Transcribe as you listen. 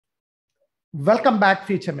Welcome back,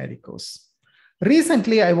 future medicos.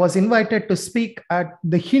 Recently, I was invited to speak at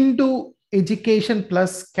the Hindu Education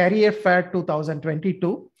Plus Career Fair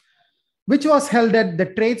 2022, which was held at the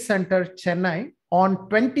Trade Center, Chennai on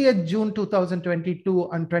 20th June 2022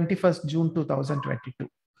 and 21st June 2022.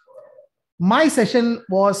 My session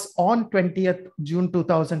was on 20th June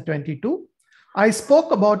 2022. I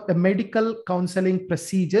spoke about the medical counseling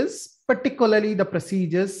procedures, particularly the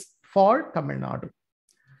procedures for Tamil Nadu.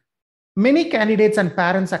 Many candidates and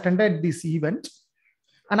parents attended this event.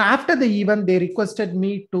 And after the event, they requested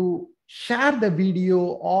me to share the video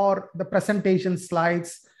or the presentation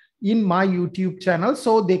slides in my YouTube channel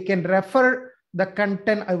so they can refer the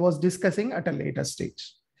content I was discussing at a later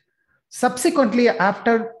stage. Subsequently,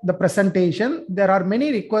 after the presentation, there are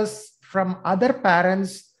many requests from other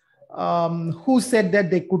parents who said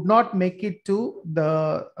that they could not make it to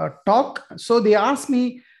the talk. So they asked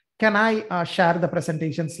me, can I share the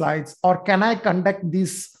presentation slides, or can I conduct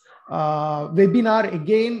this webinar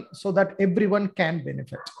again so that everyone can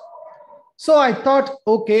benefit? So I thought,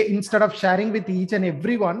 okay, instead of sharing with each and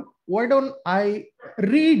everyone, why don't I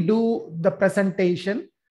redo the presentation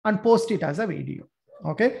and post it as a video?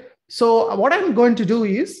 Okay. So what I'm going to do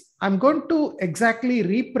is I'm going to exactly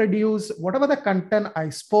reproduce whatever the content I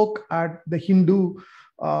spoke at the Hindu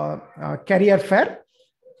Career Fair.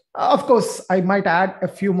 Of course, I might add a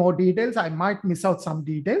few more details. I might miss out some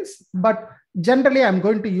details, but generally I'm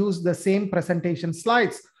going to use the same presentation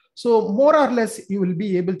slides. So more or less, you will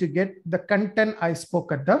be able to get the content I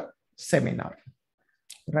spoke at the seminar.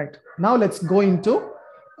 Right. Now let's go into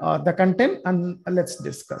the content and let's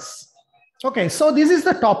discuss. Okay, so this is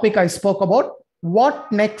the topic I spoke about.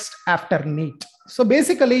 What next after NEET? So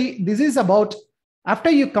basically, this is about after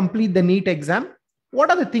you complete the NEET exam, what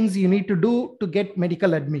are the things you need to do to get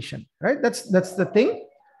medical admission, right? That's the thing.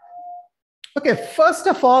 Okay, first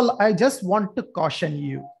of all, I just want to caution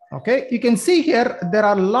you. Okay, you can see here, there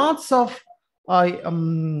are lots of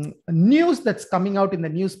news that's coming out in the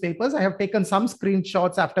newspapers. I have taken some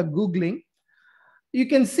screenshots after Googling. You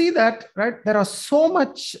can see that, right? There are so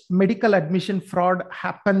much medical admission fraud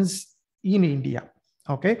happens in India.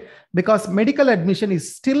 Okay, because medical admission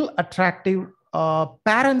is still attractive.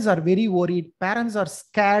 Parents are very worried. Parents are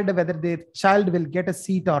scared whether their child will get a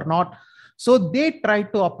seat or not. So they try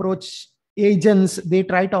to approach agents, they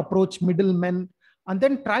try to approach middlemen, and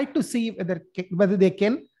then try to see whether they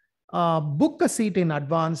can book a seat in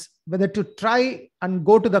advance, whether to try and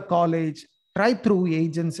go to the college, try through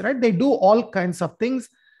agents, right? They do all kinds of things.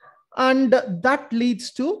 And that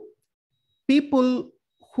leads to people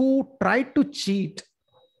who try to cheat.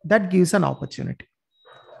 That gives an opportunity,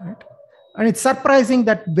 right? And it's surprising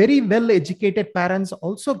that very well-educated parents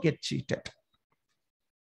also get cheated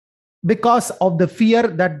because of the fear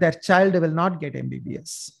that their child will not get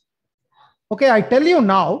MBBS. Okay, I tell you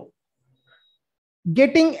now,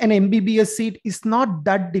 getting an MBBS seat is not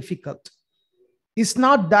that difficult. It's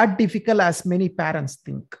not that difficult as many parents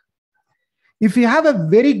think. If you have a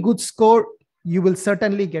very good score, you will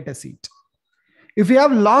certainly get a seat. If you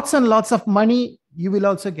have lots and lots of money, you will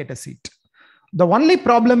also get a seat. The only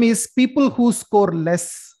problem is people who score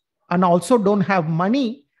less and also don't have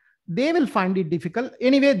money, they will find it difficult.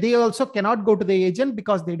 Anyway, they also cannot go to the agent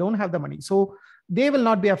because they don't have the money. So they will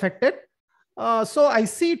not be affected. So I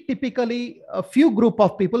see typically a few group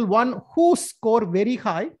of people, one who score very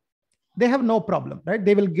high, they have no problem, right?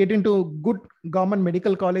 They will get into good government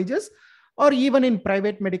medical colleges or even in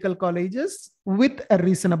private medical colleges with a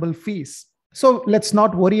reasonable fees. So let's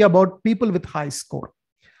not worry about people with high score.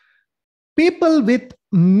 People with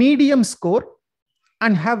medium score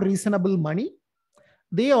and have reasonable money,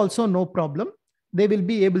 they also no problem. They will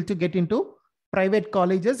be able to get into private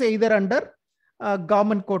colleges, either under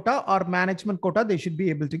government quota or management quota, they should be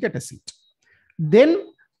able to get a seat.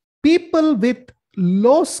 Then people with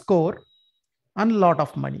low score and a lot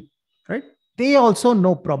of money, right? They also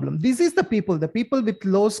no problem. This is the people with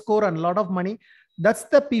low score and a lot of money, that's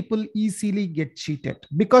the people easily get cheated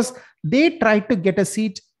because they try to get a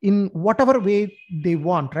seat in whatever way they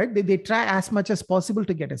want, right? They try as much as possible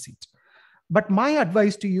to get a seat. But my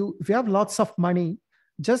advice to you, if you have lots of money,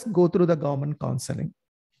 just go through the government counseling.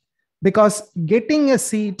 Because getting a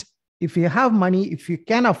seat, if you have money, if you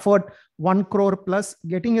can afford 1 crore plus,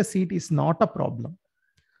 getting a seat is not a problem.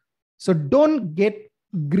 So don't get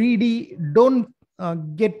greedy. Don't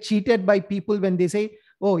get cheated by people when they say,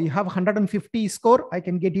 oh, you have 150 score, I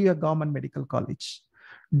can get you a government medical college.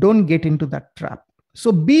 Don't get into that trap.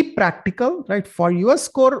 So be practical, right? For your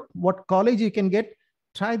score, what college you can get,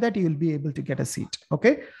 try that, you will be able to get a seat.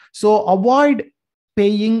 Okay. So avoid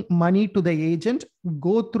paying money to the agent,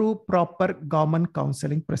 go through proper government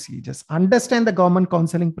counseling procedures. Understand the government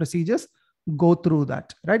counseling procedures, go through that,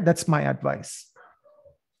 right? That's my advice.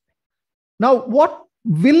 Now, what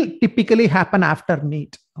will typically happen after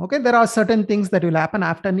NEET? Okay, there are certain things that will happen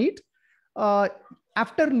after NEET.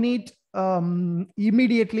 After NEET,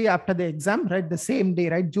 immediately after the exam, right? The same day,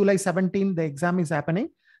 right? July 17, the exam is happening.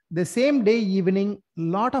 The same day evening, a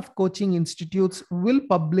lot of coaching institutes will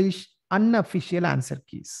publish unofficial answer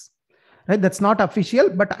keys, right? That's not official,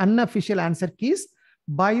 but unofficial answer keys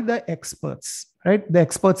by the experts, right? The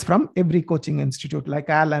experts from every coaching institute like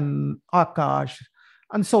Alan, Akash,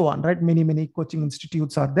 and so on, right? Many coaching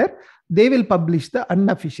institutes are there. They will publish the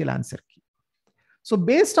unofficial answer key. So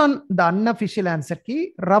based on the unofficial answer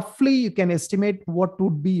key, roughly you can estimate what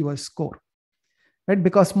would be your score, right?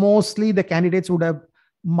 Because mostly the candidates would have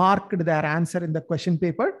marked their answer in the question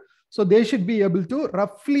paper. So they should be able to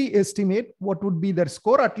roughly estimate what would be their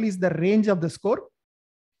score, at least the range of the score,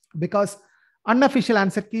 because unofficial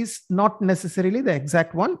answer key is not necessarily the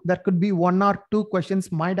exact one. There could be one or two questions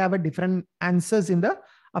might have a different answers in the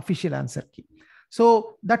official answer key.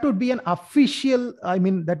 So that would be an official,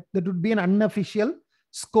 that would be an unofficial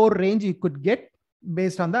score range you could get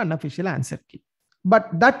based on the unofficial answer key. But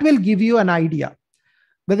that will give you an idea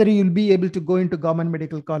whether you'll be able to go into government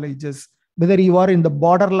medical colleges, whether you are in the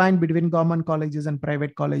borderline between government colleges and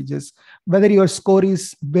private colleges, whether your score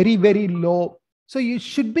is very, very low. So you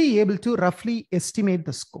should be able to roughly estimate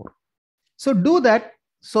the score. So do that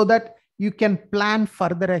so that you can plan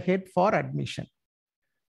further ahead for admission.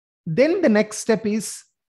 Then the next step is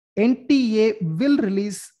NTA will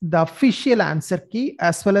release the official answer key,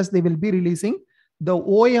 as well as they will be releasing the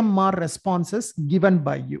OMR responses given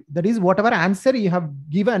by you. That is, whatever answer you have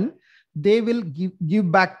given, they will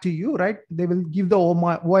give back to you, right? They will give the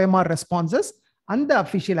OMR responses and the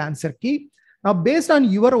official answer key. Now, based on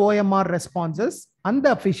your OMR responses and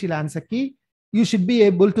the official answer key, you should be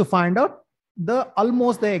able to find out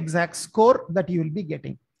almost the exact score that you will be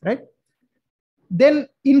getting, right? Then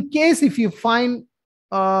in case if you find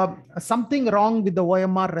something wrong with the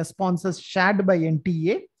OMR responses shared by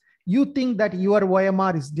NTA, you think that your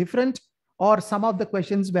OMR is different, or some of the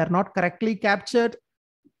questions were not correctly captured,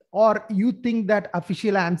 or you think that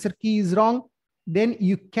official answer key is wrong, then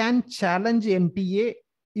you can challenge NTA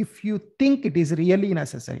if you think it is really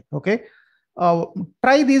necessary. Okay.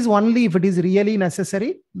 Try this only if it is really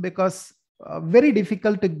necessary, because very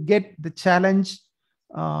difficult to get the challenge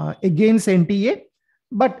against NTA.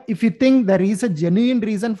 But if you think there is a genuine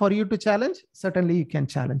reason for you to challenge, certainly you can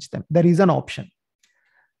challenge them. There is an option.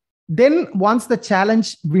 Then once the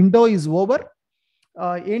challenge window is over,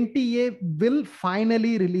 NTA will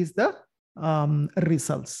finally release the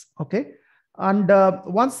results. Okay. And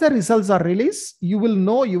once the results are released, you will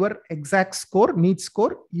know your exact score, NEET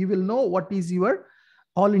score. You will know what is your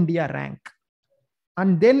All India rank.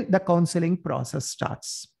 And then the counseling process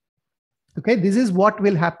starts. Okay. This is what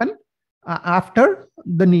will happen after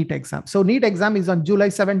the NEET exam. So NEET exam is on July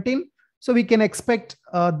 17. So we can expect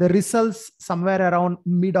the results somewhere around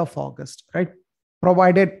mid of August, right?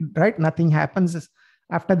 Provided, right, nothing happens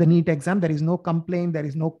after the NEET exam. There is no complaint. There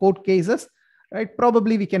is no court cases, right?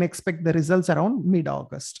 Probably we can expect the results around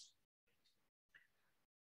mid-August.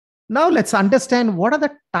 Now let's understand what are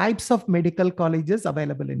the types of medical colleges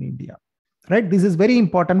available in India, right? This is very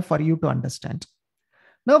important for you to understand.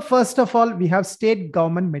 Now, first of all, we have state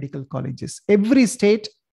government medical colleges. Every state,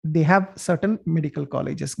 they have certain medical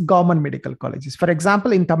colleges, government medical colleges. For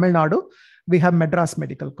example, in Tamil Nadu, we have Madras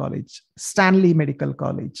Medical College, Stanley Medical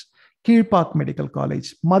College, Kirpak Medical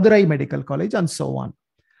College, Madurai Medical College, and so on.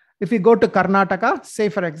 If you go to Karnataka, say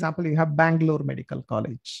for example, you have Bangalore Medical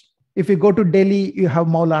College. If you go to Delhi, you have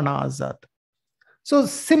Maulana Azad. So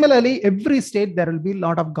similarly, every state, there will be a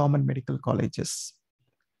lot of government medical colleges.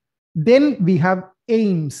 Then we have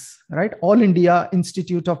AIIMS, right? All India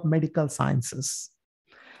Institute of Medical Sciences.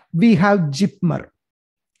 We have JIPMER.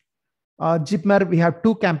 JIPMER, we have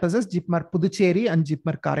two campuses, JIPMER Puducherry and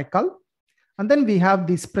JIPMER Karaikal. And then we have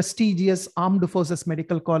this prestigious Armed Forces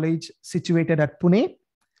Medical College situated at Pune.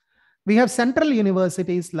 We have central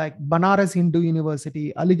universities like Banaras Hindu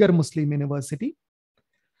University, Aligarh Muslim University.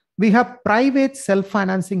 We have private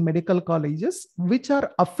self-financing medical colleges, which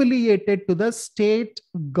are affiliated to the state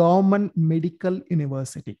government medical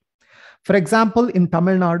university. For example, in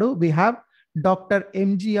Tamil Nadu, we have Dr.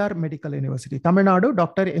 MGR Medical University. Tamil Nadu,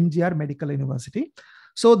 Dr. MGR Medical University.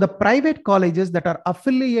 So the private colleges that are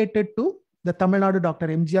affiliated to the Tamil Nadu Dr.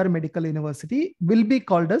 MGR Medical University will be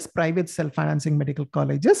called as private self-financing medical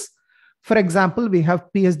colleges. For example, we have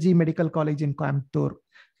PSG Medical College in Coimbatore.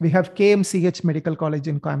 We have KMCH Medical College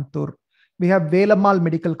in Coimbatore. We have Velamal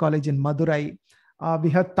Medical College in Madurai. We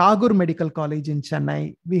have Tagore Medical College in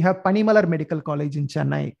Chennai. We have Panimalar Medical College in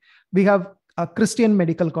Chennai. We have Christian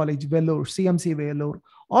Medical College, Vellore, CMC Vellore.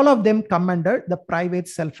 All of them come under the private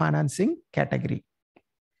self-financing category.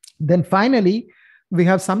 Then finally, we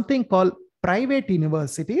have something called private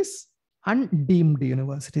universities and deemed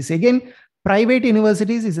universities. Again, private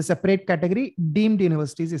universities is a separate category. Deemed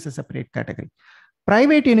universities is a separate category.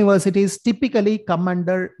 Private universities typically come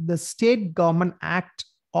under the State Government Act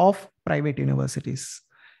of Private Universities.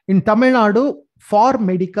 In Tamil Nadu, for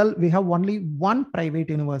medical, we have only one private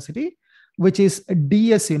university, which is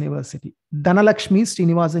DS University, Dhanalakshmi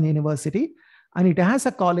Srinivasan University, and it has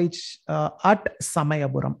a college at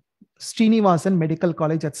Samayapuram, Srinivasan Medical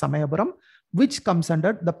College at Samayapuram, which comes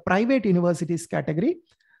under the private universities category.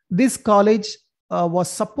 This college was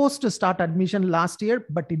supposed to start admission last year,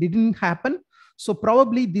 but it didn't happen. So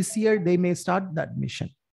probably this year they may start the admission.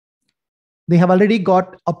 They have already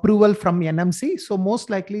got approval from NMC. So most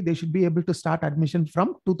likely they should be able to start admission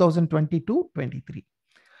from 2022-23.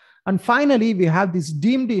 And finally, we have this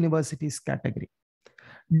deemed universities category.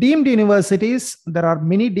 Deemed universities, there are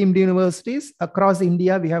many deemed universities. Across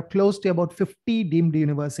India, we have close to about 50 deemed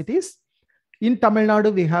universities. In Tamil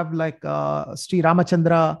Nadu, we have like Sri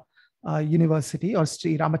Ramachandra University or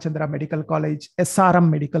Sri Ramachandra Medical College, SRM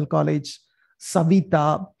Medical College,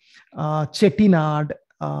 Savita, Chettinad,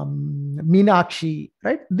 Meenakshi,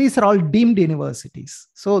 right? These are all deemed universities.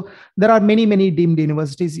 So there are many, many deemed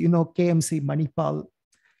universities, you know, KMC Manipal,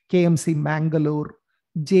 KMC Mangalore,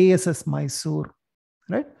 JSS Mysore,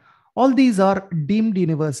 right? All these are deemed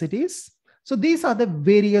universities. So these are the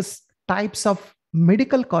various types of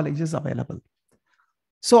medical colleges available.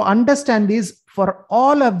 So understand this, for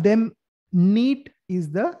all of them, NEET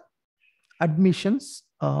is the admissions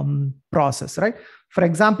process, right? For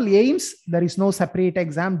example, AIMS, there is no separate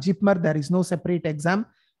exam. JIPMER, there is no separate exam.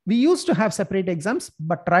 We used to have separate exams,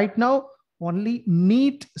 but right now only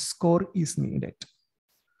NEET score is needed.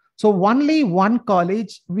 So only one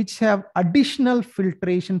college which have additional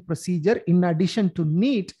filtration procedure in addition to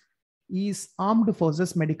NEET is Armed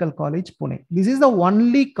Forces Medical College, Pune. This is the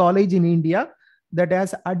only college in India that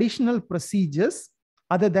has additional procedures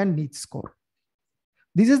other than NEET score.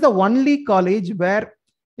 This is the only college where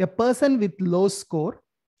a person with low score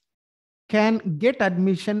can get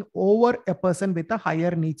admission over a person with a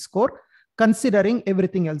higher NEET score, considering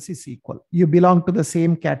everything else is equal. You belong to the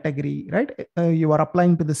same category, right? You are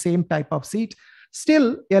applying to the same type of seat.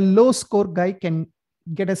 Still, a low score guy can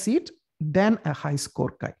get a seat than a high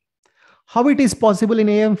score guy. How it is possible in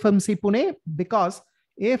AFMC Pune? Because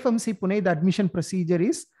AFMC Pune, the admission procedure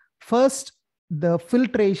is first, the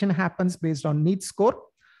filtration happens based on NEET score.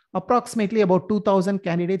 Approximately about 2,000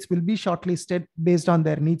 candidates will be shortlisted based on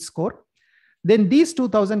their NEET score. Then these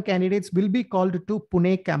 2,000 candidates will be called to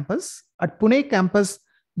Pune campus. At Pune campus,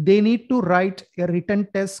 they need to write a written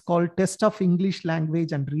test called Test of English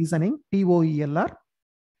Language and Reasoning, TOELR.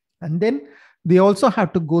 And then they also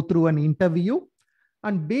have to go through an interview.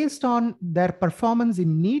 And based on their performance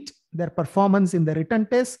in NEET, their performance in the written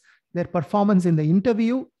test, their performance in the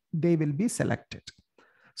interview, they will be selected.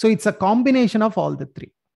 So it's a combination of all the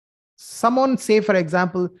three. Someone, say for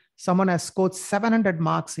example, someone has scored 700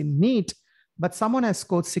 marks in NEET, but someone has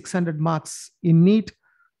scored 600 marks in NEET.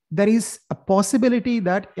 There is a possibility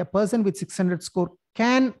that a person with 600 score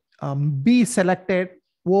can be selected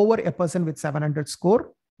over a person with 700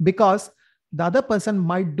 score, because the other person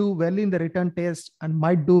might do well in the written test and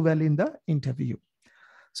might do well in the interview.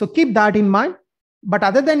 So keep that in mind. But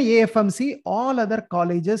other than AFMC, all other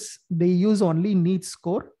colleges, they use only NEET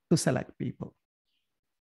score to select people.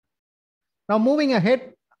 Now moving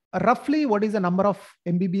ahead, roughly what is the number of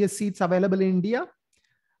MBBS seats available in India?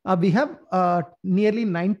 We have nearly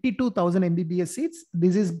 92,000 MBBS seats.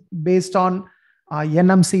 This is based on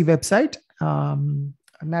NMC website,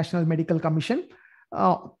 National Medical Commission.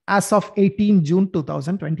 As of 18 June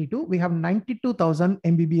 2022, we have 92,000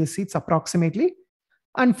 MBBS seats approximately,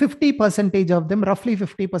 and 50% of them, roughly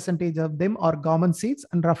 50% of them are government seats,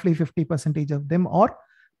 and roughly 50% of them are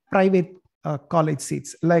private college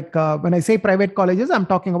seats. Like when I say private colleges, I'm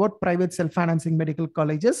talking about private self-financing medical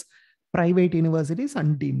colleges, private universities,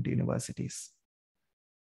 and deemed universities.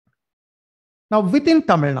 Now within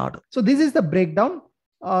Tamil Nadu, so this is the breakdown.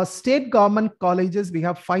 State government colleges, we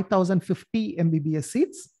have 5,050 MBBS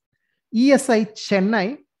seats. ESI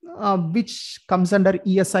Chennai, which comes under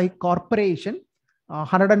ESI Corporation,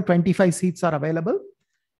 125 seats are available.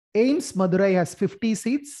 AIMS Madurai has 50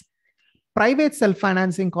 seats. Private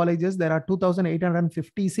self-financing colleges, there are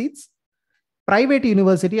 2,850 seats. Private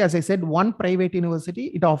university, as I said, one private university,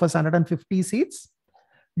 it offers 150 seats.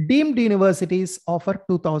 Deemed universities offer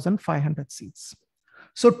 2,500 seats.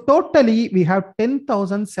 So totally, we have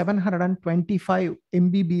 10,725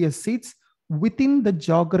 MBBS seats within the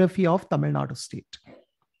geography of Tamil Nadu state.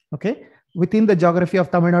 Okay, within the geography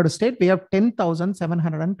of Tamil Nadu state, we have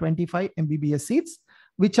 10,725 MBBS seats,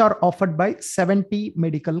 which are offered by 70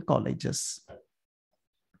 medical colleges.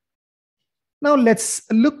 Now let's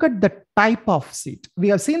look at the type of seat. We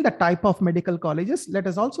have seen the type of medical colleges. Let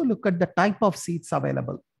us also look at the type of seats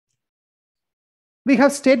available. We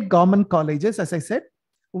have state government colleges, as I said.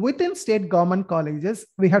 Within state government colleges,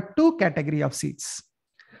 we have two categories of seats: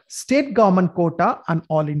 state government quota and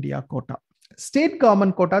all India quota. State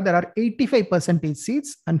government quota, there are 85%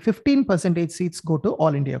 seats and 15% seats go to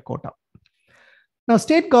all India quota. Now,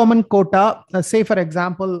 state government quota, say for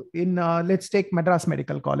example, in let's take Madras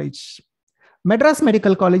Medical College. Madras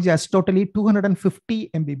Medical College has totally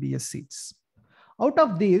 250 MBBS seats. Out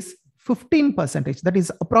of these, 15%, that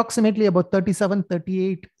is approximately about 37,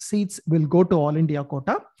 38 seats will go to all India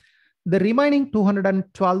quota. The remaining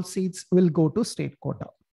 212 seats will go to state quota.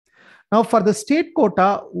 Now, for the state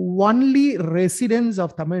quota, only residents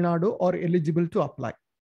of Tamil Nadu are eligible to apply.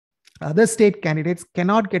 Other state candidates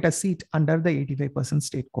cannot get a seat under the 85%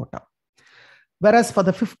 state quota. Whereas for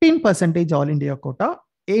the 15% all India quota,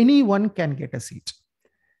 anyone can get a seat.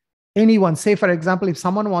 Anyone, say for example, if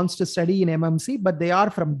someone wants to study in MMC, but they are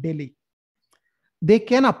from Delhi, they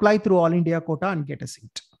can apply through all India quota and get a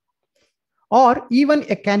seat. Or even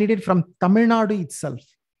a candidate from Tamil Nadu itself,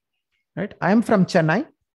 right? I am from Chennai.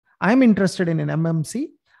 I am interested in an MMC.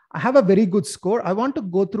 I have a very good score. I want to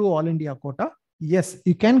go through all India quota. Yes,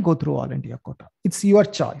 you can go through all India quota. It's your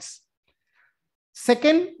choice.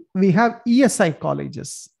 Second, we have ESI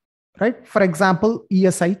colleges, right? For example,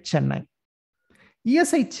 ESI Chennai.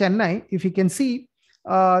 ESI Chennai, if you can see,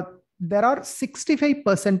 there are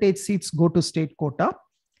 65% seats go to state quota,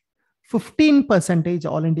 15%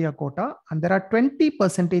 all India quota, and there are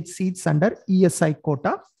 20% seats under ESI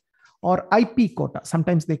quota or IP quota.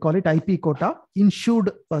 Sometimes they call it IP quota,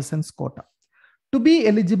 insured persons quota. To be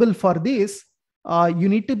eligible for this, you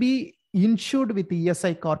need to be insured with the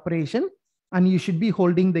ESI corporation, and you should be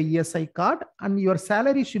holding the ESI card, and your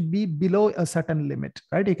salary should be below a certain limit,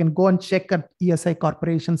 right? You can go and check at ESI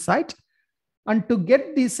corporation site. And to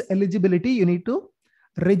get this eligibility, you need to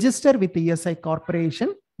register with the ESI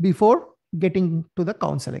corporation before getting to the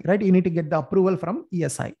counseling, right? You need to get the approval from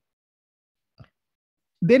ESI.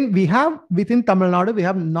 Then we have within Tamil Nadu, we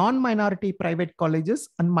have non-minority private colleges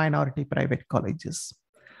and minority private colleges.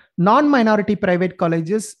 Non-minority private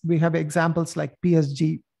colleges, we have examples like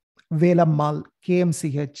PSG, Velammal,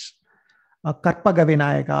 KMCH, Karpaga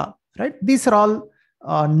Vinayaka, right? These are all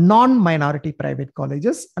non-minority private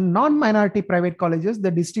colleges. And non-minority private colleges,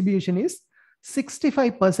 the distribution is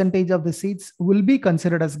 65% of the seats will be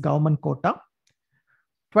considered as government quota,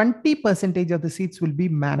 20% of the seats will be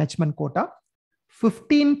management quota,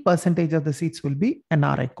 15% of the seats will be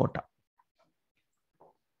NRI quota.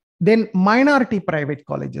 Then minority private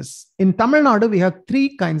colleges. In Tamil Nadu, we have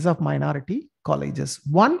three kinds of minority colleges.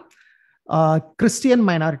 One, Christian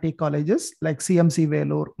minority colleges like CMC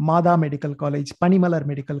Vellore, Mada Medical College, Panimalar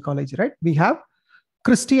Medical College, right? We have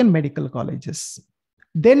Christian medical colleges.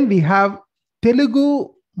 Then we have Telugu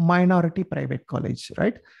minority private college,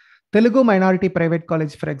 right? Telugu minority private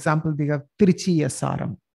college, for example, we have Trichy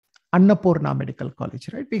SRM, Annapurna Medical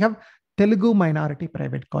College, right? We have Telugu minority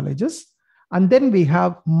private colleges. And then we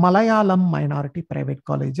have Malayalam minority private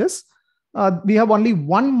colleges. We have only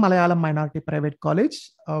one Malayalam minority private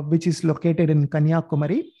college, which is located in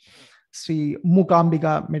Kanyakumari, Sri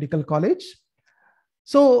Mukambika Medical College.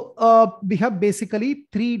 So we have basically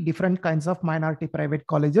three different kinds of minority private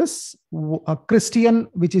colleges: Christian,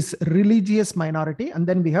 which is religious minority, and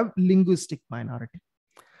then we have linguistic minority.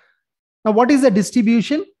 Now, what is the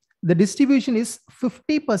distribution? The distribution is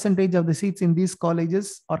 50% of the seats in these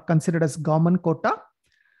colleges are considered as government quota.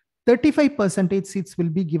 35% seats will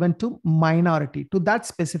be given to minority, to that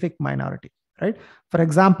specific minority, right? For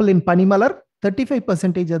example, in Panimalar,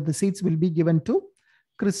 35% of the seats will be given to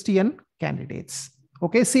Christian candidates.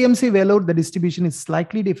 Okay, CMC Vellore, the distribution is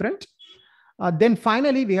slightly different. Then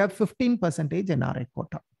finally, we have 15% NRI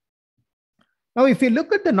quota. Now, if you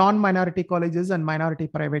look at the non-minority colleges and minority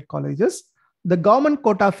private colleges, the government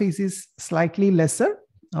quota fees is slightly lesser,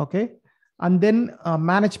 okay? And then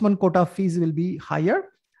management quota fees will be higher.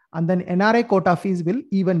 And then NRI quota fees will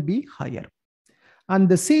even be higher. And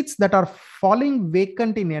the seats that are falling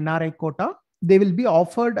vacant in NRI quota, they will be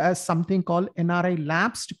offered as something called NRI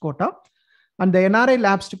lapsed quota. And the NRI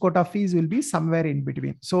lapsed quota fees will be somewhere in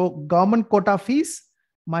between. So government quota fees,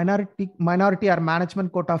 minority or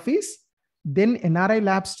management quota fees, then NRI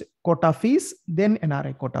lapsed quota fees, then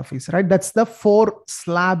NRI quota fees, right? That's the 4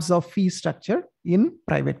 slabs of fee structure in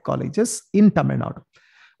private colleges in Tamil Nadu.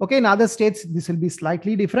 Okay, in other states, this will be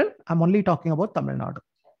slightly different. I'm only talking about Tamil Nadu.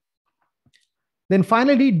 Then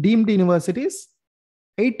finally, deemed universities,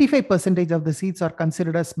 85% of the seats are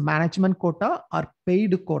considered as management quota or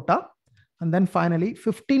paid quota. And then finally,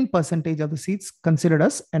 15% of the seats considered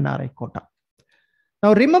as NRI quota.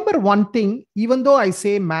 Now, remember one thing, even though I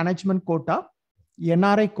say management quota,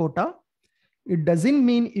 NRI quota, it doesn't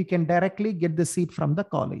mean you can directly get the seat from the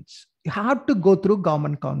college. You have to go through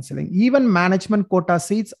government counseling. Even management quota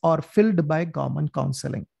seats are filled by government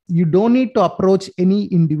counseling. You don't need to approach any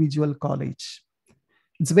individual college.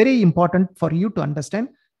 It's very important for you to understand.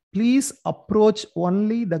 Please approach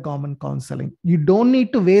only the government counseling. You don't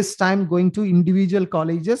need to waste time going to individual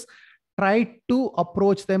colleges. Try to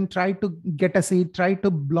approach them, try to get a seat, try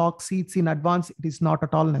to block seats in advance. It is not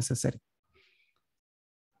at all necessary.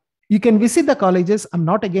 You can visit the colleges. I'm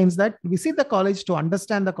not against that. Visit the college to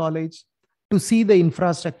understand the college, to see the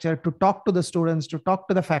infrastructure, to talk to the students, to talk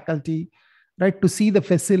to the faculty, right? To see the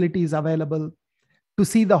facilities available, to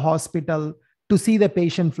see the hospital, to see the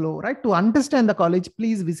patient flow, right? To understand the college,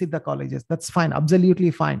 please visit the colleges. That's fine.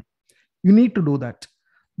 Absolutely fine. You need to do that.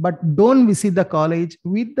 But don't visit the college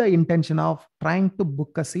with the intention of trying to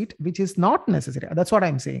book a seat, which is not necessary. That's what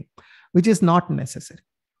I'm saying, which is not necessary.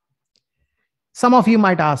 Some of you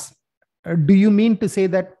might ask, do you mean to say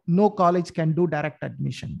that no college can do direct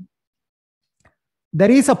admission? There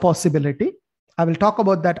is a possibility. I will talk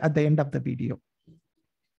about that at the end of the video.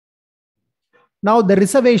 Now, the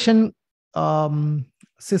reservation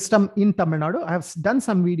system in Tamil Nadu. I have done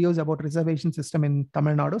some videos about reservation system in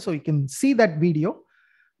Tamil Nadu, so you can see that video.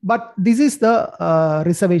 But this is the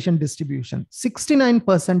reservation distribution.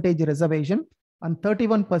 69% reservation and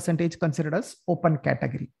 31% considered as open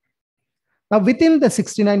category. Now, within the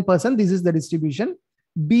 69%, this is the distribution.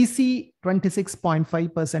 BC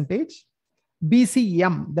 26.5%,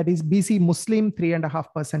 BCM, that is BC Muslim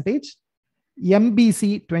 3.5%,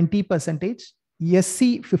 MBC 20%,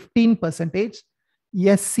 SC 15%,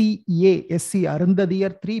 SCA, SC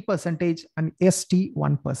Arundadiyar 3%, and ST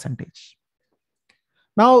 1%.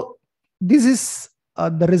 Now, this is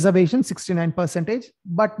the reservation, 69%,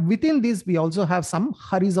 but within this, we also have some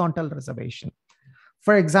horizontal reservation.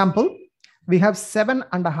 For example, we have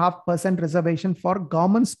 7.5% reservation for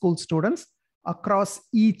government school students across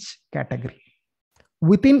each category.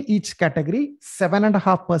 Within each category,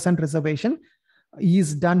 7.5% reservation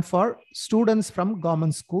is done for students from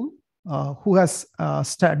government school who has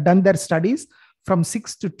done their studies from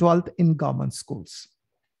 6th to 12th in government schools.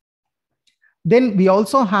 Then we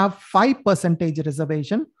also have 5%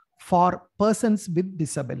 reservation for persons with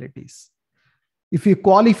disabilities. If you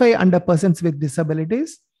qualify under persons with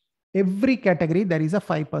disabilities, every category there is a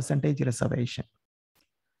 5% reservation.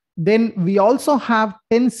 Then we also have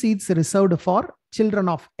 10 seats reserved for children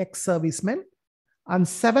of ex-servicemen and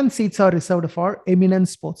 7 seats are reserved for eminent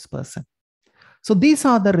sports person. So these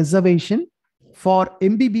are the reservation for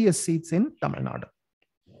MBBS seats in Tamil Nadu.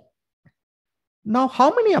 Now, how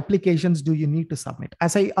many applications do you need to submit?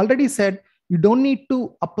 As I already said, you don't need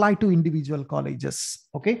to apply to individual colleges,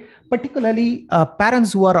 okay? Particularly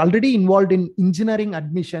parents who are already involved in engineering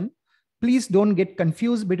admission, please don't get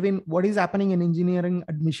confused between what is happening in engineering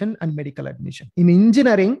admission and medical admission. In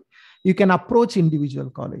engineering, you can approach individual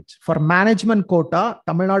college. For management quota,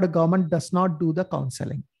 Tamil Nadu government does not do the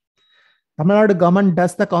counseling. Tamil Nadu government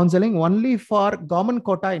does the counseling only for government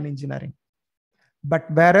quota in engineering. But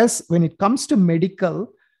whereas when it comes to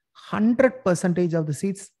medical, 100% of the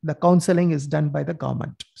seats, the counseling is done by the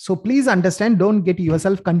government. So please understand, don't get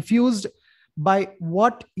yourself confused by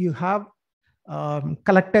what you have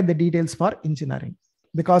collected the details for engineering,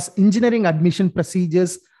 because engineering admission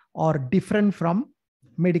procedures are different from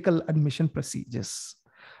medical admission procedures.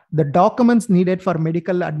 The documents needed for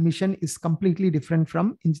medical admission is completely different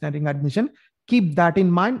from engineering admission. Keep that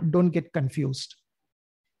in mind. Don't get confused.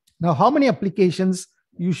 Now, how many applications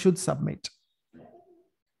you should submit?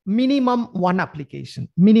 Minimum 1 application.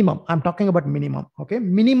 Minimum. I'm talking about minimum. Okay.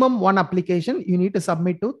 Minimum 1 application you need to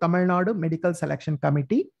submit to Tamil Nadu Medical Selection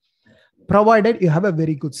Committee, provided you have a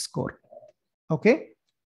very good score. Okay.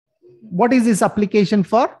 What is this application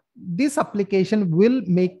for? This application will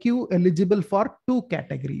make you eligible for 2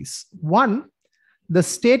 categories. One, the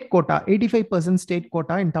state quota, 85% state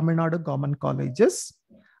quota in Tamil Nadu government colleges,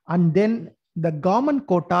 and then the government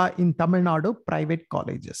quota in Tamil Nadu private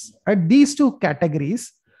colleges. Right? These 2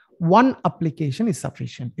 categories, 1 application is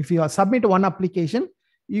sufficient. If you submit 1 application,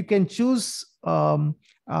 you can choose,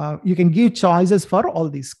 you can give choices for all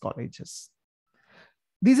these colleges.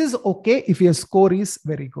 This is okay if your score is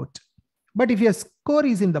very good. But if your score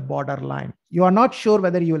is in the borderline, you are not sure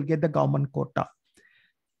whether you will get the government quota.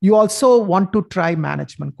 You also want to try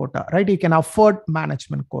management quota, right? You can afford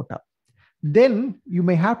management quota. Then you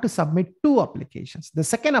may have to submit 2 applications. The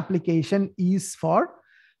second application is for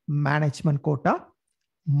management quota,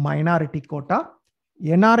 minority quota,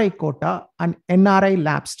 NRI quota, and NRI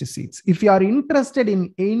lapsed seats. If you are interested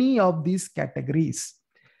in any of these categories,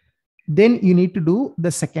 then you need to do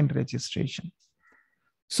the second registration.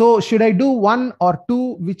 So should I do 1 or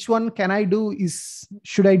 2? Which one can I do?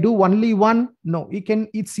 Should I do only 1? No,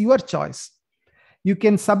 it's your choice. You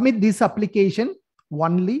can submit this application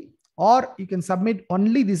only, or you can submit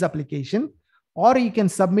only this application, or you can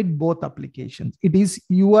submit both applications. It is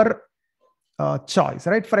your choice,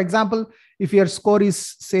 right? For example, if your score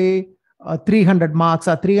is say 300 marks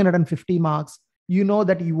or 350 marks, you know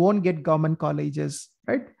that you won't get government colleges,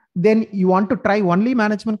 right? Then you want to try only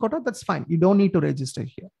management quota, that's fine. You don't need to register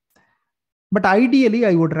here. But ideally,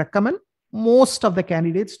 I would recommend most of the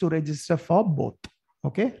candidates to register for both.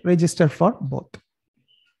 Okay, register for both.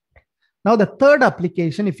 Now, the third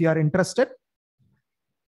application, if you are interested,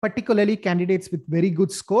 particularly candidates with very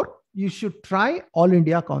good score, you should try All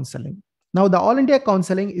India Counseling. Now, the All India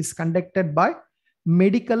Counseling is conducted by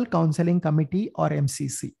Medical Counseling Committee or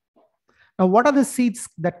MCC. Now, what are the seats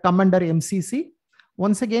that come under MCC?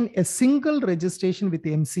 Once again, a single registration with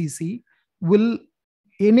MCC will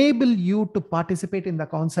enable you to participate in the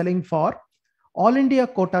counseling for All India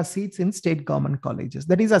quota seats in state government colleges.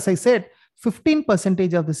 That is, as I said,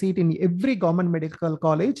 15% of the seat in every government medical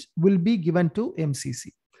college will be given to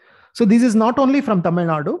MCC. So this is not only from Tamil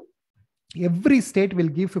Nadu. Every state will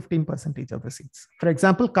give 15% of the seats. For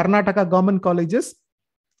example, Karnataka government colleges,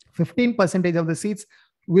 15% of the seats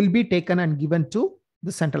will be taken and given to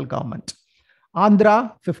the central government.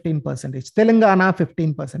 Andhra, 15%, Telangana,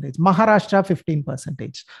 15%, Maharashtra,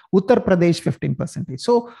 15%, Uttar Pradesh, 15%.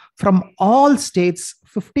 So from all states,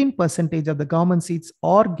 15% of the government seats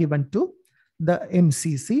are given to the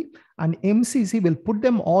MCC, and MCC will put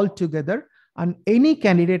them all together, and any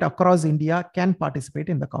candidate across India can participate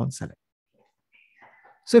in the counseling.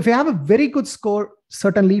 So if you have a very good score,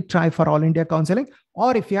 certainly try for All India Counseling.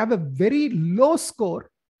 Or if you have a very low score,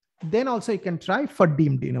 then also you can try for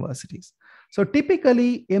deemed universities. So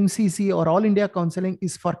typically MCC or All India Counseling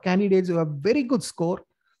is for candidates who have very good score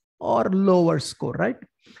or lower score, right?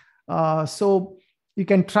 So you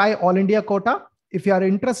can try All India quota. If you are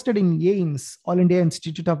interested in AIIMS, All India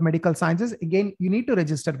Institute of Medical Sciences, again, you need to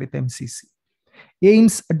register with MCC.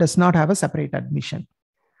 AIIMS does not have a separate admission.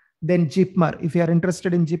 Then JIPMER, if you are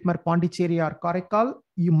interested in JIPMER, Pondicherry or Karaikal,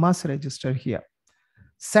 you must register here.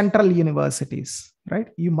 Central universities, right?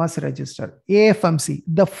 You must register. AFMC,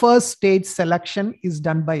 the first stage selection is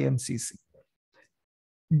done by MCC.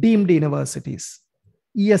 Deemed universities,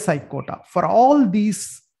 ESI quota. For all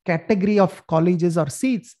these category of colleges or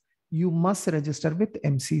seats, you must register with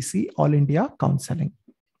MCC, All India Counseling.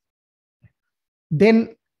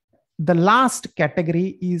 Then the last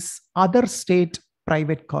category is other state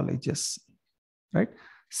private colleges, right?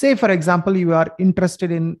 Say, for example, you are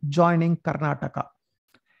interested in joining Karnataka.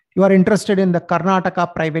 You are interested in the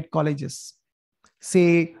Karnataka private colleges,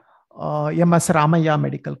 say MS Ramaya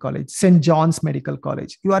Medical College, St. John's Medical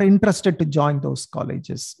College. You are interested to join those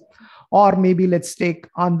colleges. Or maybe let's take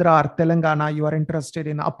Andhra or Telangana. You are interested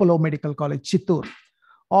in Apollo Medical College, Chittoor.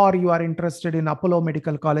 Or you are interested in Apollo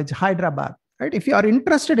Medical College, Hyderabad, right? If you are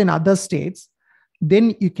interested in other states,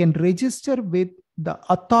 then you can register with the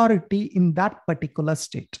authority in that particular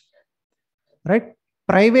state, right?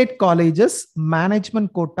 Private colleges,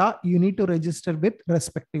 management quota, you need to register with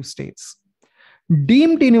respective states.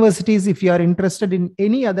 Deemed universities, if you are interested in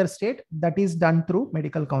any other state, that is done through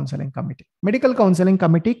Medical Counseling Committee. Medical Counseling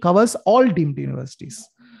Committee covers all deemed universities.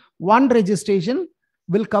 One registration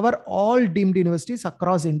will cover all deemed universities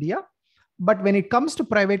across India. But when it comes to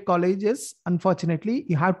private colleges, unfortunately,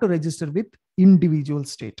 you have to register with individual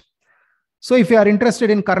state. So if you are interested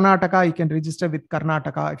in Karnataka, you can register with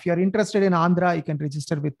Karnataka. If you are interested in Andhra, you can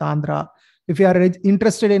register with Andhra. If you are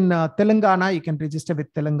interested in Telangana, you can register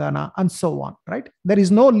with Telangana, and so on, right? There is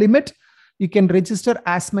no limit. You can register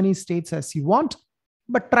as many states as you want,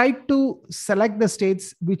 but try to select the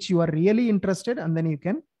states which you are really interested, and then you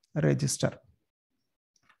can register.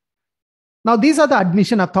 Now, these are the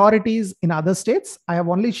admission authorities in other states. I have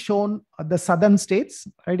only shown the southern states,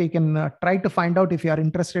 right? You can try to find out if you are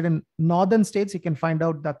interested in northern states, you can find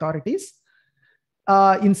out the authorities.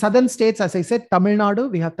 In southern states, as I said, Tamil Nadu,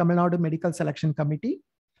 we have Tamil Nadu Medical Selection Committee.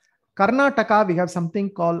 Karnataka, we have something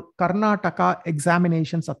called Karnataka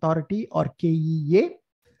Examinations Authority or KEA.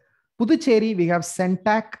 Puducherry, we have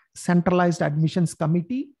CENTAC, Centralized Admissions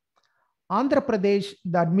Committee. Andhra Pradesh,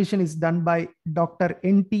 the admission is done by Dr.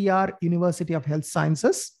 NTR, University of Health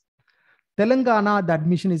Sciences. Telangana, the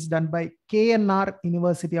admission is done by KNR,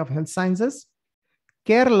 University of Health Sciences.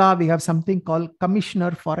 Kerala, we have something called Commissioner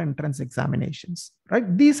for Entrance Examinations,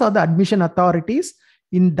 right? These are the admission authorities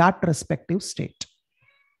in that respective state.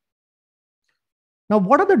 Now,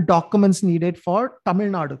 what are the documents needed for Tamil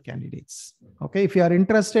Nadu candidates? Okay, if you are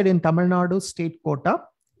interested in Tamil Nadu state quota,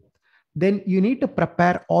 then you need to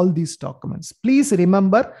prepare all these documents. Please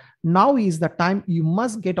remember, now is the time you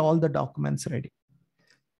must get all the documents ready.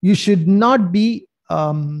 You should not be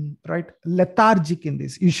lethargic in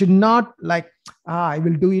this. You should not like, I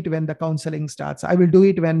will do it when the counseling starts. I will do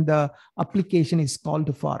it when the application is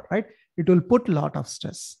called for, right? It will put a lot of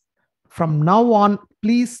stress. From now on,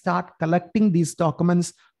 please start collecting these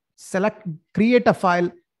documents, create a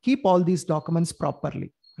file, keep all these documents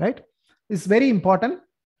properly, right? It's very important.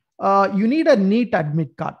 You need a NEET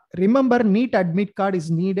admit card. Remember, NEET admit card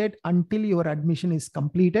is needed until your admission is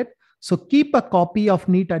completed. So keep a copy of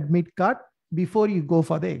NEET admit card before you go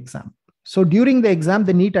for the exam. So during the exam,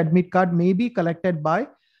 the NEET admit card may be collected by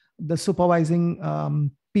the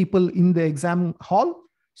supervising people in the exam hall.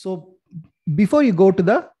 So before you go to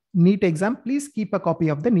the NEET exam, please keep a copy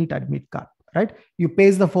of the NEET admit card, right? You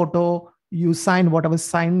paste the photo, you sign whatever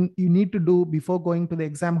sign you need to do before going to the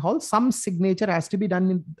exam hall. Some signature has to be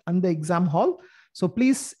done in the exam hall. So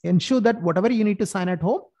please ensure that whatever you need to sign at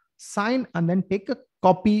home, sign and then take a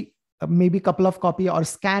copy, maybe a couple of copy, or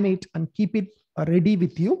scan it and keep it ready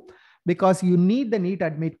with you, because you need the NEET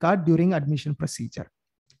admit card during admission procedure.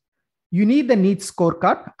 You need the NEET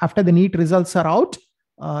scorecard. After the NEET results are out,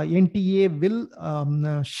 NTA will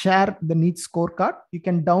share the NEET scorecard. You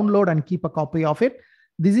can download and keep a copy of it.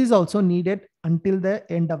 This is also needed until the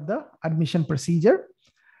end of the admission procedure.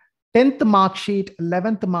 10th mark sheet,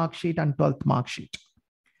 11th mark sheet, and 12th mark sheet.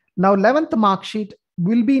 Now, 11th mark sheet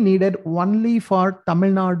will be needed only for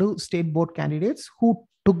Tamil Nadu state board candidates who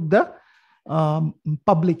took the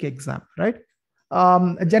public exam, right?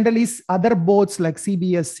 Generally, other boards like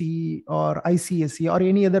CBSE or ICSE or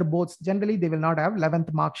any other boards, generally they will not have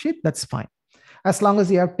 11th mark sheet. That's fine. As long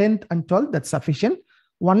as you have 10th and 12th, that's sufficient.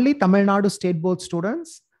 Only Tamil Nadu state board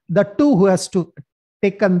students, the two who has to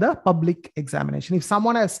taken the public examination. If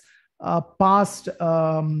someone has passed the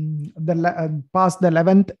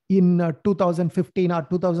 11th in 2015 or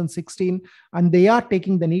 2016 and they are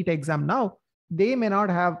taking the NEET exam now, they may not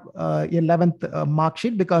have 11th mark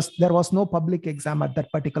sheet because there was no public exam at that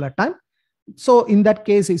particular time. So in that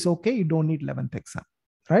case, it's okay. You don't need 11th exam,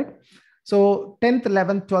 right? So 10th,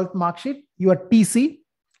 11th, 12th mark sheet, your TC,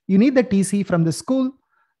 you need the TC from the school.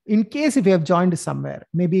 In case if you have joined somewhere,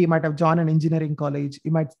 maybe you might have joined an engineering college,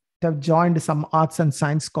 you might have joined some arts and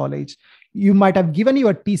science college, you might have given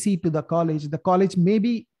your TC to the college may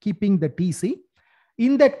be keeping the TC.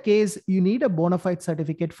 In that case, you need a bona fide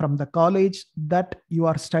certificate from the college that you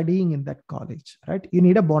are studying in that college, right? You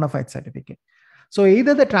need a bona fide certificate. So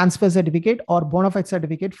either the transfer certificate or bona fide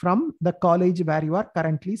certificate from the college where you are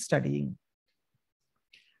currently studying.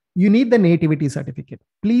 You need the nativity certificate.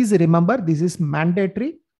 Please remember, this is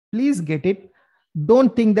mandatory. Please get it.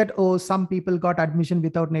 Don't think that, oh, some people got admission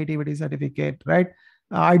without nativity certificate, right?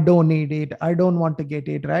 I don't need it. I don't want to get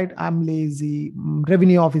it, right? I'm lazy.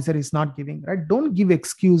 Revenue officer is not giving, right? Don't give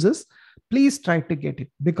excuses. Please try to get it,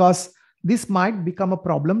 because this might become a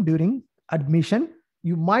problem during admission.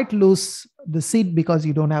 You might lose the seat because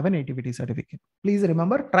you don't have a nativity certificate. Please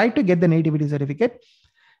remember, try to get the nativity certificate.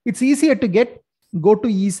 It's easier to get. Go to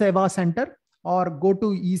eSeva center or go to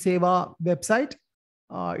eSeva website.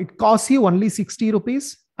 It costs you only 60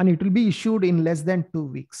 rupees and it will be issued in less than 2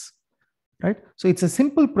 weeks. Right? So it's a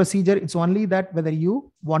simple procedure. It's only that whether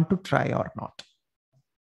you want to try or not.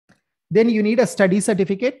 Then you need a study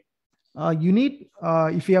certificate.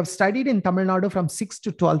 If you have studied in Tamil Nadu from 6th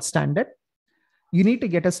to 12th standard, you need to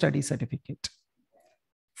get a study certificate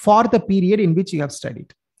for the period in which you have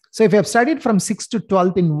studied. So if you have studied from 6th to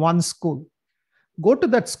 12th in one school, go to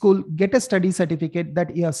that school, get a study certificate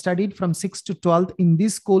that you have studied from 6th to 12th in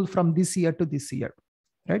this school from this year to this year.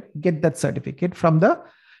 Right? Get that certificate from the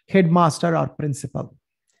headmaster or principal.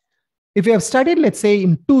 If you have studied, let's say,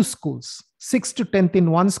 in two schools, 6th to 10th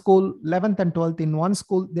in one school, 11th and 12th in one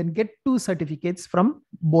school, then get two certificates from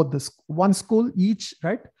both the one school each,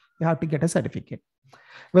 right? You have to get a certificate.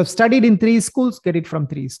 We have studied in 3 schools, get it from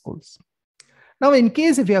 3 schools. Now, in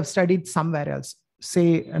case if you have studied somewhere else,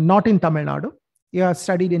 say not in Tamil Nadu, you have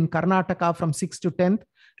studied in Karnataka from 6th to 10th,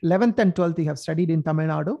 11th and 12th you have studied in Tamil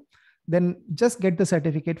Nadu. then just get the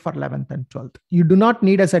certificate for 11th and 12th. You do not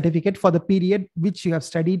need a certificate for the period which you have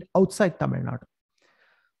studied outside Tamil Nadu.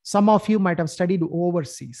 Some of you might have studied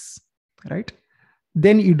overseas, right?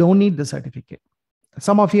 Then you don't need the certificate.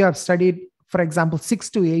 Some of you have studied, for example,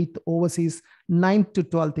 6th to 8th overseas, 9th to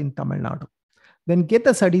 12th in Tamil Nadu. Then get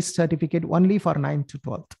the study certificate only for 9th to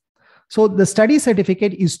 12th. So the study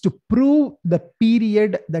certificate is to prove the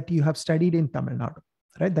period that you have studied in Tamil Nadu,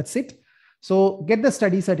 right? That's it. So get the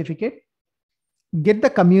study certificate, get the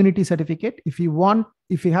community certificate. If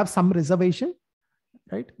you have some reservation,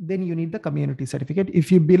 right, then you need the community certificate.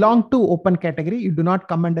 If you belong to open category, you do not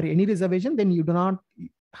come under any reservation, then you do not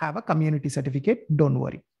have a community certificate. Don't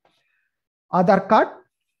worry. Aadhaar card.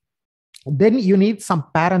 Then you need some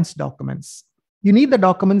parents' documents. You need the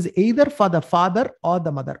documents either for the father or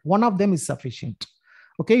the mother. One of them is sufficient.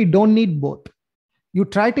 Okay, you don't need both. You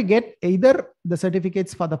try to get either the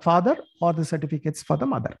certificates for the father or the certificates for the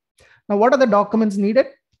mother. Now, what are the documents needed?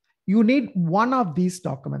 You need one of these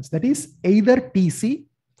documents. That is either TC,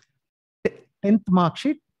 10th mark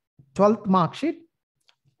sheet, 12th mark sheet,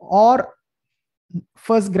 or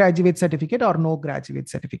first graduate certificate or no graduate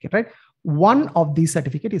certificate, right? One of these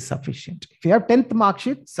certificate is sufficient. If you have 10th mark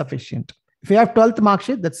sheet, sufficient. If you have 12th mark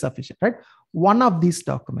sheet, that's sufficient, right? One of these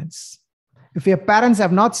documents. If your parents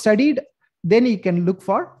have not studied, then you can look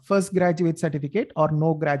for first graduate certificate or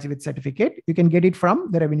no graduate certificate. You can get it from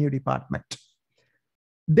the revenue department.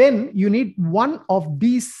 Then you need one of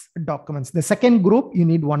these documents. The second group, you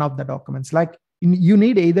need one of the documents. Like you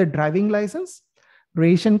need either driving license,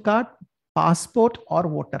 ration card, passport, or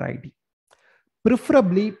voter ID.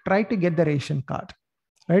 Preferably try to get the ration card,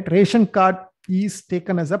 right? Ration card is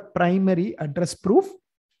taken as a primary address proof,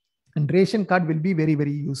 and ration card will be very,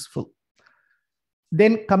 very useful.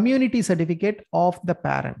 Then community certificate of the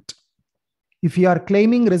parent. If you are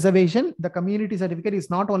claiming reservation, the community certificate is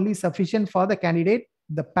not only sufficient for the candidate,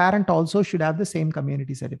 the parent also should have the same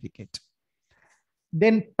community certificate.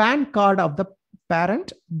 Then PAN card of the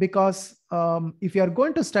parent, because if you are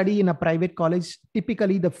going to study in a private college,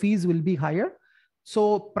 typically the fees will be higher.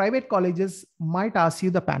 So private colleges might ask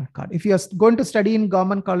you the PAN card. If you are going to study in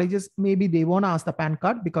government colleges, maybe they won't ask the PAN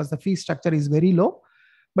card because the fee structure is very low.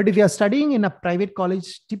 But if you are studying in a private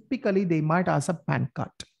college, typically they might ask a PAN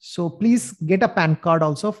card. So please get a PAN card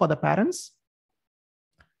also for the parents.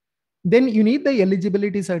 Then you need the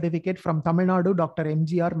eligibility certificate from Tamil Nadu Dr.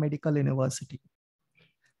 MGR Medical University.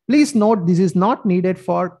 Please note, this is not needed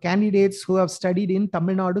for candidates who have studied in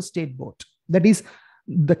Tamil Nadu State Board. That is,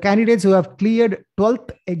 the candidates who have cleared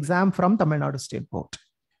 12th exam from Tamil Nadu State Board.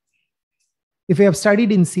 If you have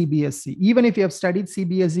studied in CBSE, even if you have studied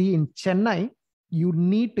CBSE in Chennai, you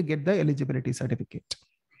need to get the eligibility certificate.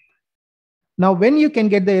 Now, when you can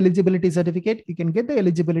get the eligibility certificate, you can get the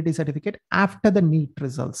eligibility certificate after the NEET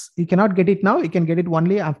results. You cannot get it now, you can get it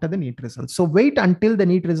only after the NEET results. So wait until the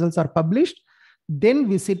NEET results are published, then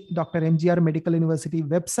visit Dr. MGR Medical University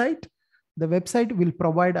website. The website will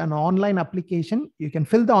provide an online application. You can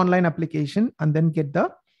fill the online application and then get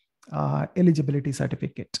the eligibility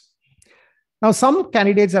certificate. Now, some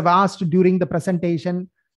candidates have asked during the presentation,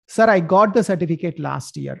 sir, I got the certificate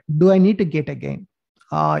last year. Do I need to get again?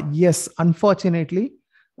 Yes, unfortunately,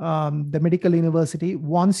 the medical university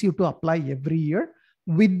wants you to apply every year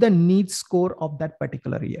with the NEET score of that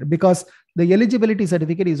particular year, because the eligibility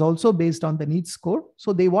certificate is also based on the NEET score.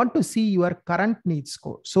 So they want to see your current NEET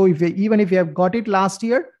score. So even if you have got it last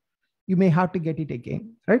year, you may have to get it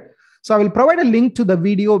again, right? So I will provide a link to the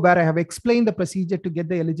video where I have explained the procedure to get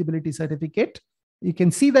the eligibility certificate. You can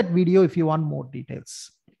see that video if you want more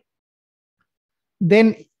details.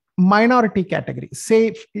 Then minority category.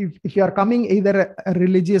 Say if you are coming either a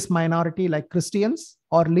religious minority like Christians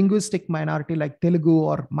or linguistic minority like Telugu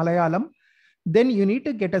or Malayalam, then you need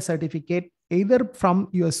to get a certificate either from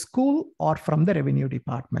your school or from the revenue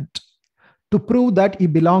department to prove that you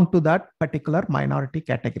belong to that particular minority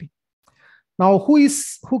category. Now,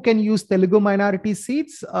 who can use Telugu minority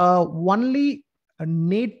seats? Only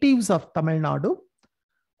natives of Tamil Nadu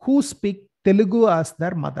who speak Telugu as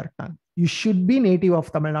their mother tongue. You should be native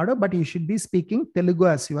of Tamil Nadu, but you should be speaking Telugu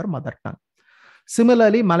as your mother tongue.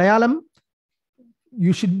 Similarly, Malayalam,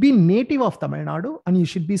 you should be native of Tamil Nadu and you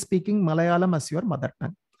should be speaking Malayalam as your mother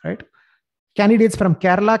tongue, right? Candidates from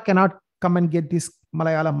Kerala cannot come and get these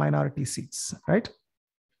Malayalam minority seats, right?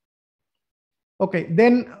 Okay,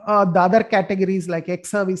 then the other categories like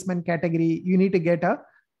ex-serviceman category, you need to get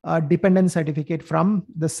a dependent certificate from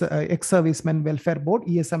the ex-serviceman welfare board,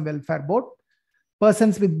 ESM welfare board.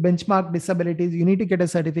 Persons with benchmark disabilities, you need to get a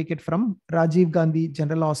certificate from Rajiv Gandhi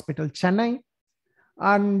General Hospital, Chennai.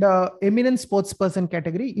 And eminent sports person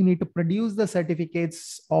category, you need to produce the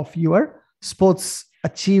certificates of your sports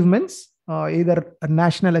achievements, either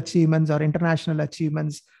national achievements or international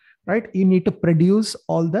achievements, right? You need to produce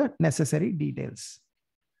all the necessary details.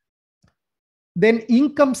 Then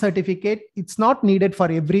income certificate, it's not needed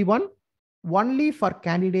for everyone, only for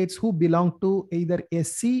candidates who belong to either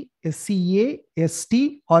SC, SCA,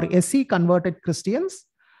 ST, or SC converted Christians,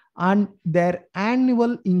 and their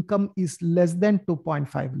annual income is less than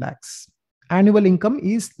 2.5 lakhs. Annual income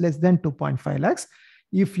is less than 2.5 lakhs.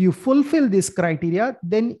 If you fulfill this criteria,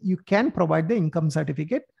 then you can provide the income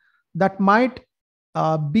certificate that might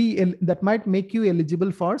make you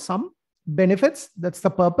eligible for some benefits. That's the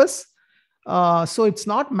purpose. So it's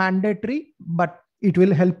not mandatory, but it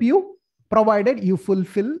will help you provided you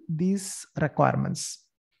fulfill these requirements.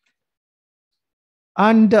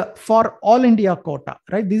 And for all India quota,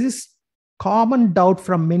 right? This is common doubt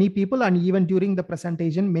from many people, and even during the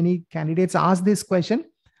presentation, many candidates ask this question.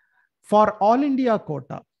 For all India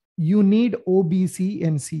quota, you need OBC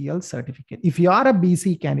NCL certificate. If you are a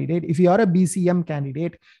BC candidate, if you are a BCM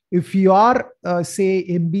candidate, if you are, say,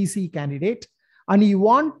 MBC candidate, and you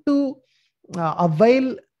want to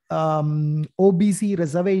avail OBC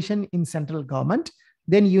reservation in central government,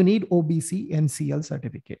 then you need OBC NCL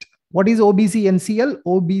certificate. What is OBC NCL?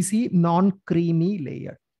 OBC non-creamy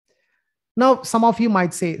layer. Now, some of you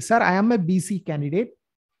might say, sir, I am a BC candidate,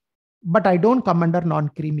 but I don't come under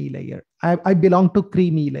non-creamy layer. I belong to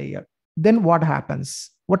creamy layer. Then what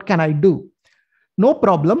happens? What can I do? No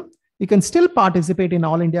problem. You can still participate in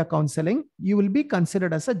All India Counseling. You will be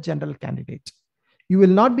considered as a general candidate. You will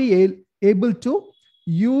not be able to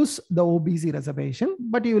use the OBC reservation,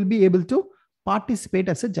 but you will be able to participate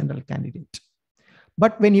as a general candidate.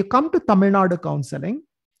 But when you come to Tamil Nadu counseling,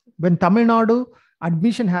 when Tamil Nadu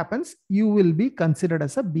admission happens, you will be considered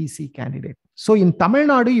as a BC candidate. So in Tamil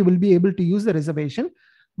Nadu, you will be able to use the reservation,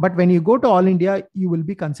 but when you go to All India, you will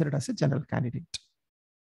be considered as a general candidate.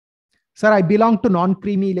 Sir, I belong to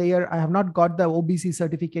non-creamy layer. I have not got the OBC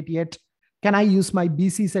certificate yet. Can I use my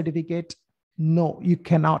BC certificate? No, you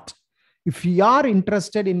cannot. If you are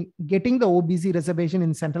interested in getting the OBC reservation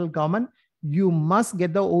in central government, you must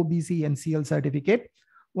get the OBC NCL certificate.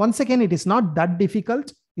 Once again, it is not that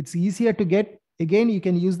difficult. It's easier to get. Again, you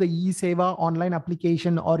can use the eSeva online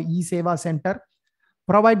application or eSeva center.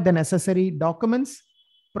 Provide the necessary documents.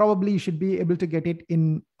 Probably you should be able to get it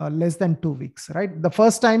in less than 2 weeks, right? The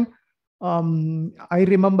first time, I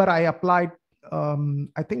remember I applied,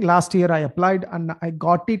 I think last year I applied and I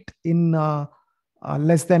got it in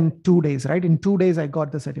less than 2 days, right? In 2 days, I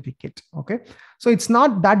got the certificate. Okay. So it's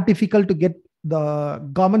not that difficult to get the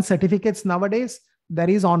government certificates nowadays. There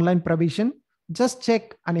is online provision. Just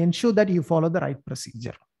check and ensure that you follow the right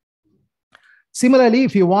procedure. Similarly,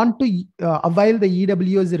 if you want to avail the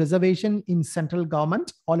EWS reservation in central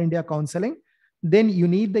government, All India Counseling, then you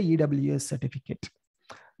need the EWS certificate.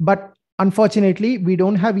 But unfortunately, we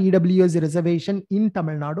don't have EWS reservation in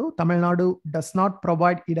Tamil Nadu. Tamil Nadu does not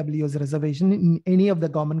provide EWS reservation in any of the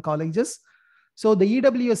government colleges. So the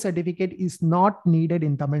EWS certificate is not needed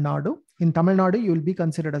in Tamil Nadu. In Tamil Nadu, you will be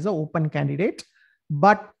considered as an open candidate.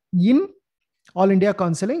 But in All India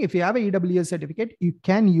Counseling, if you have a EWS certificate, you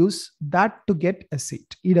can use that to get a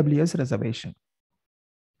seat, EWS reservation.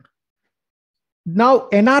 Now,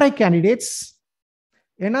 NRI candidates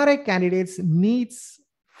needs,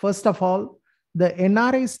 first of all, the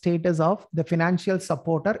NRI status of the financial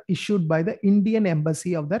supporter issued by the Indian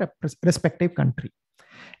embassy of the respective country.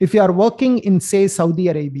 If you are working in, say, Saudi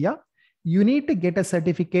Arabia, you need to get a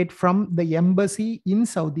certificate from the embassy in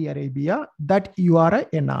Saudi Arabia that you are a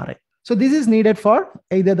NRI. So this is needed for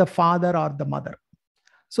either the father or the mother.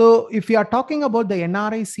 So if you are talking about the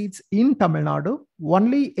NRI seats in Tamil Nadu,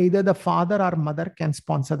 only either the father or mother can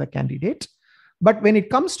sponsor the candidate. But when it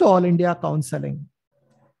comes to All India Counseling,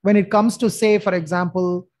 when it comes to, say, for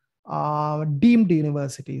example, deemed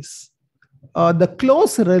universities, the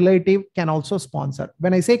close relative can also sponsor.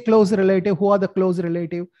 When I say close relative, who are the close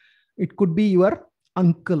relative? It could be your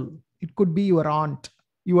uncle. It could be your aunt.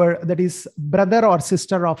 That is brother or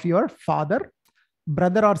sister of your father,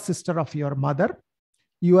 brother or sister of your mother,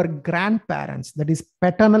 your grandparents, that is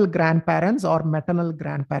paternal grandparents or maternal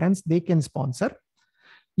grandparents, they can sponsor.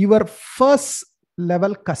 Your first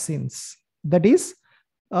level cousins, that is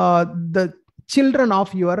the children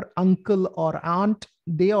of your uncle or aunt,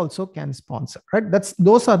 they also can sponsor, right?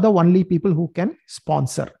 Those are the only people who can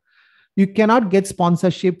sponsor. You cannot get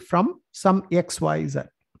sponsorship from some XYZ.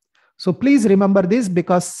 So please remember this,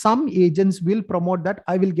 because some agents will promote that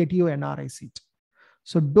I will get you an NRI seat.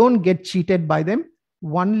 So don't get cheated by them.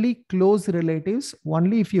 Only close relatives,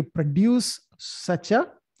 only if you produce such a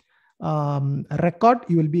record,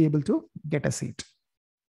 you will be able to get a seat.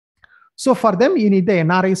 So for them, you need the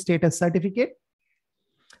NRI status certificate.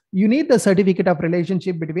 You need the certificate of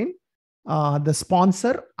relationship between the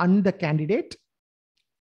sponsor and the candidate,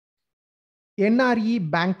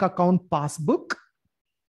 NRE bank account passbook,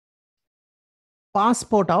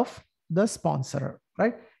 passport of the sponsor,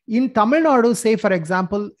 right? In Tamil Nadu, say for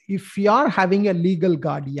example, if you are having a legal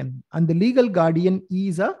guardian and the legal guardian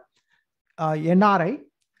is a NRI,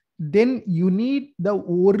 then you need the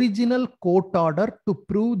original court order to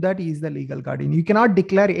prove that he is the legal guardian. You cannot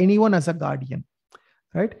declare anyone as a guardian,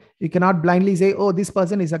 right? You cannot blindly say, oh, this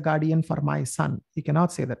person is a guardian for my son. You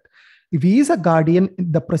cannot say that. If he is a guardian,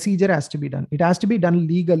 the procedure has to be done. It has to be done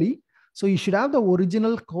legally. So you should have the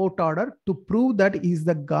original court order to prove that he is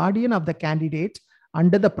the guardian of the candidate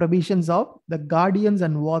under the provisions of the Guardians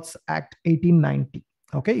and Wards Act 1890.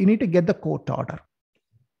 Okay, you need to get the court order.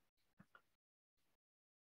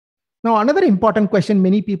 Now, another important question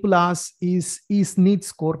many people ask is NEET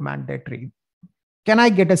score mandatory? Can I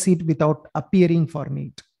get a seat without appearing for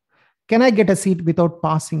NEET? Can I get a seat without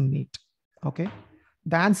passing NEET? Okay,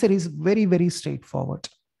 the answer is very, very straightforward.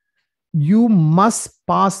 You must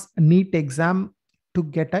pass NEET exam to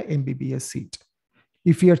get a MBBS seat.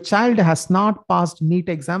 If your child has not passed NEET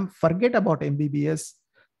exam, forget about MBBS.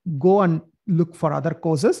 Go and look for other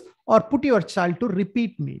courses or put your child to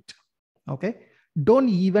repeat NEET. Okay. Don't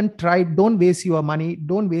even try. Don't waste your money.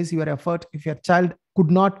 Don't waste your effort if your child could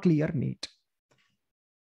not clear NEET.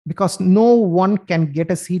 Because no one can get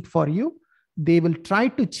a seat for you. They will try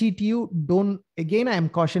to cheat you. Again, I am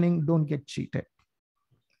cautioning, don't get cheated.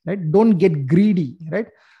 Right? Don't get greedy. Right?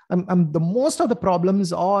 The most of the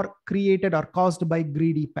problems are created or caused by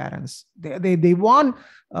greedy parents. They want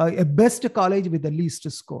a best college with the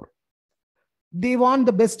least score. They want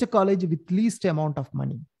the best college with least amount of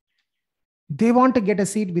money. They want to get a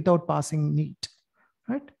seat without passing NEET.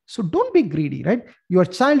 Right? So don't be greedy. Right? Your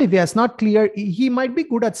child, if he has not cleared, he might be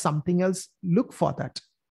good at something else. Look for that.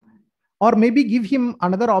 Or maybe give him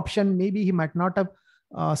another option. Maybe he might not have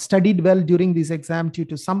studied well during this exam due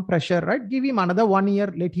to some pressure, right? Give him another 1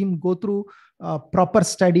 year, let him go through proper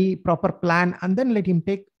study, proper plan, and then let him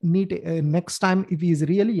take NEET next time if he is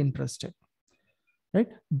really interested, right?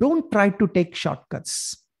 Don't try to take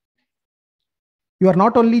shortcuts. You are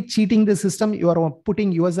not only cheating the system, you are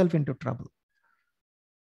putting yourself into trouble.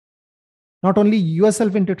 Not only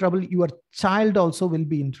yourself into trouble, your child also will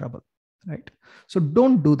be in trouble, right? So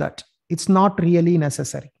don't do that. It's not really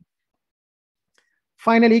necessary.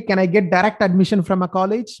 Finally, can I get direct admission from a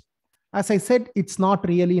college? As I said, it's not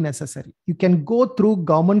really necessary. You can go through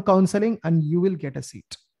government counseling and you will get a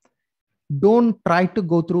seat. Don't try to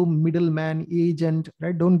go through middleman, agent,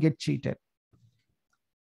 right? Don't get cheated.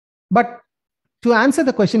 But to answer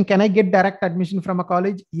the question, can I get direct admission from a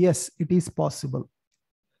college? Yes, it is possible.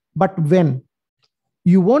 But when?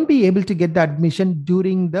 You won't be able to get the admission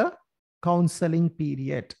during the counseling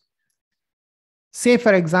period. Say,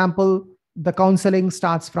 for example, the counseling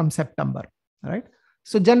starts from September, right?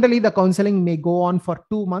 So generally the counseling may go on for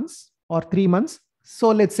 2 months or 3 months. So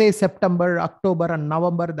let's say September, October, and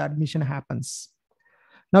November, the admission happens.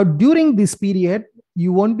 Now, during this period,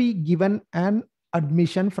 you won't be given an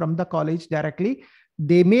admission from the college directly.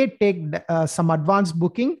 They may take some advance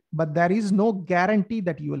booking, but there is no guarantee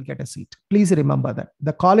that you will get a seat. Please remember that.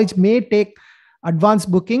 The college may take advance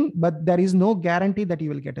booking, but there is no guarantee that you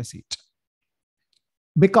will get a seat.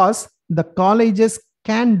 Because the colleges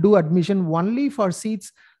can do admission only for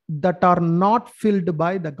seats that are not filled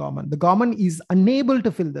by the government. The government is unable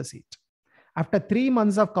to fill the seat. After 3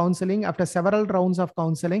 months of counseling, after several rounds of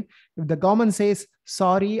counseling, if the government says,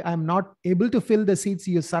 sorry, I'm not able to fill the seats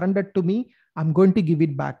you surrendered to me, I'm going to give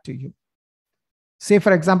it back to you. Say,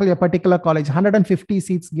 for example, a particular college, 150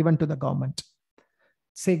 seats given to the government.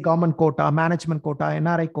 Say government quota, management quota,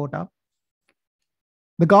 NRI quota.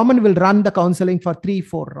 The government will run the counseling for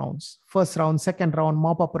 3-4 rounds. First round, second round,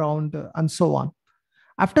 mop-up round, and so on.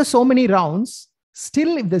 After so many rounds,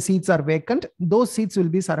 still if the seats are vacant, those seats will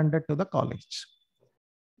be surrendered to the college.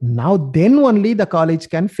 Now then only the college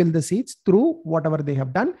can fill the seats through whatever they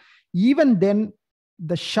have done. Even then,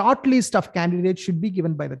 the short list of candidates should be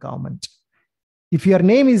given by the government. If your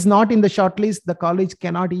name is not in the short list, the college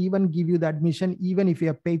cannot even give you the admission, even if you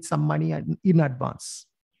have paid some money in advance.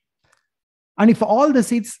 And if all the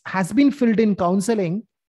seats has been filled in counseling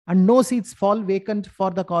and no seats fall vacant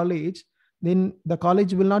for the college, then the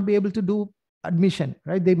college will not be able to do admission,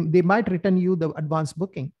 right? They might return you the advance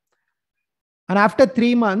booking. And after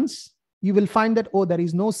 3 months, you will find that, oh, there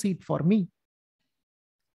is no seat for me.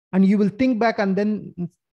 And you will think back and then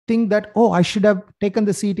think that, oh, I should have taken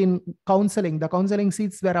the seat in counseling. The counseling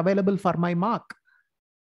seats were available for my mark.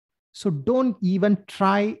 So don't even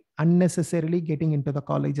try unnecessarily getting into the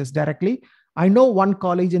colleges directly. I know one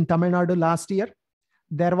college in Tamil Nadu last year.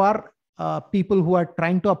 There were people who are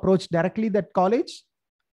trying to approach directly that college.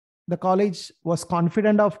 The college was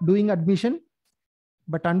confident of doing admission,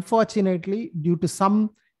 but unfortunately, due to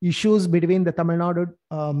some issues between the Tamil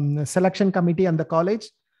Nadu selection committee and the college,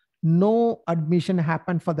 no admission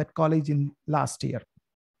happened for that college in last year.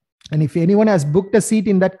 And if anyone has booked a seat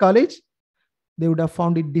in that college, they would have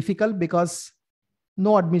found it difficult because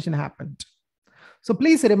no admission happened. So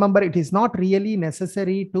please remember, it is not really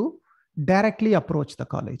necessary to directly approach the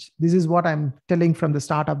college. This is what I'm telling from the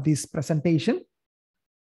start of this presentation.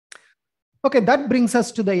 Okay, that brings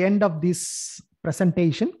us to the end of this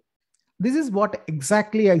presentation. This is what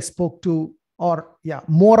exactly I spoke to, or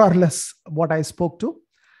more or less what I spoke to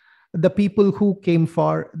the people who came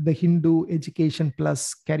for the Hindu Education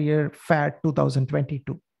Plus Career Fair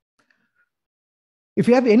 2022. If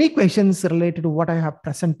you have any questions related to what I have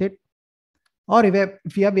presented, or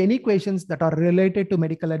if you have any questions that are related to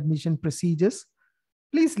medical admission procedures,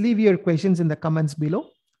 please leave your questions in the comments below.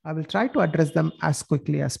 I will try to address them as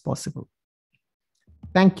quickly as possible.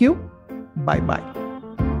 Thank you. Bye-bye.